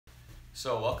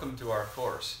So welcome to our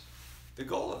course. The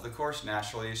goal of the course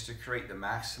naturally is to create the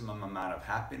maximum amount of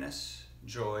happiness,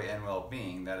 joy, and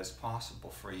well-being that is possible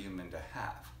for a human to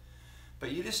have.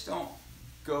 But you just don't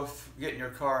get in your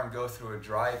car and go through a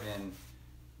drive-in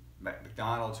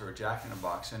McDonald's or a Jack in the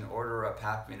Box and order up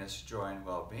happiness, joy, and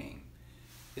well-being.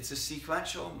 It's a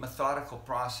sequential, methodical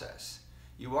process.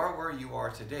 You are where you are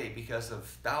today because of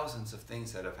thousands of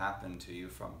things that have happened to you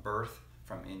from birth,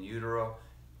 from in utero,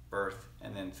 birth,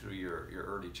 and then through your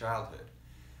early childhood.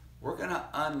 We're going to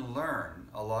unlearn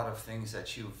a lot of things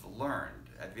that you've learned.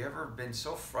 Have you ever been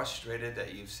so frustrated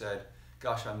that you've said,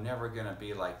 gosh, I'm never going to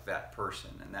be like that person,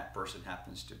 and that person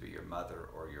happens to be your mother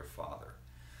or your father?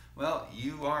 Well,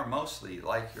 you are mostly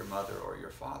like your mother or your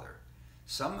father.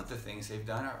 Some of the things they've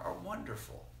done are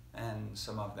wonderful, and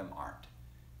some of them aren't.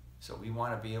 So we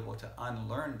want to be able to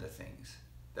unlearn the things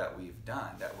that we've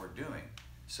done, that we're doing,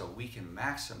 so we can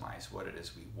maximize what it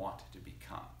is we want to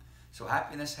become. So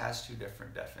happiness has two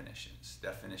different definitions.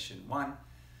 Definition one,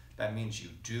 that means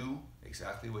you do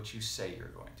exactly what you say you're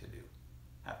going to do.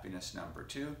 Happiness number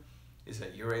two is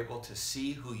that you're able to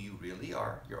see who you really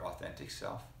are, your authentic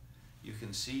self. You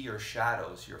can see your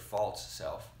shadows, your false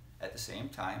self, at the same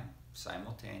time,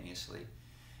 simultaneously,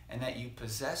 and that you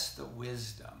possess the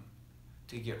wisdom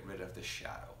to get rid of the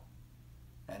shadow.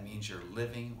 That means you're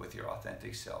living with your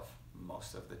authentic self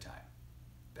most of the time.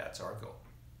 That's our goal.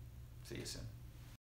 See you soon.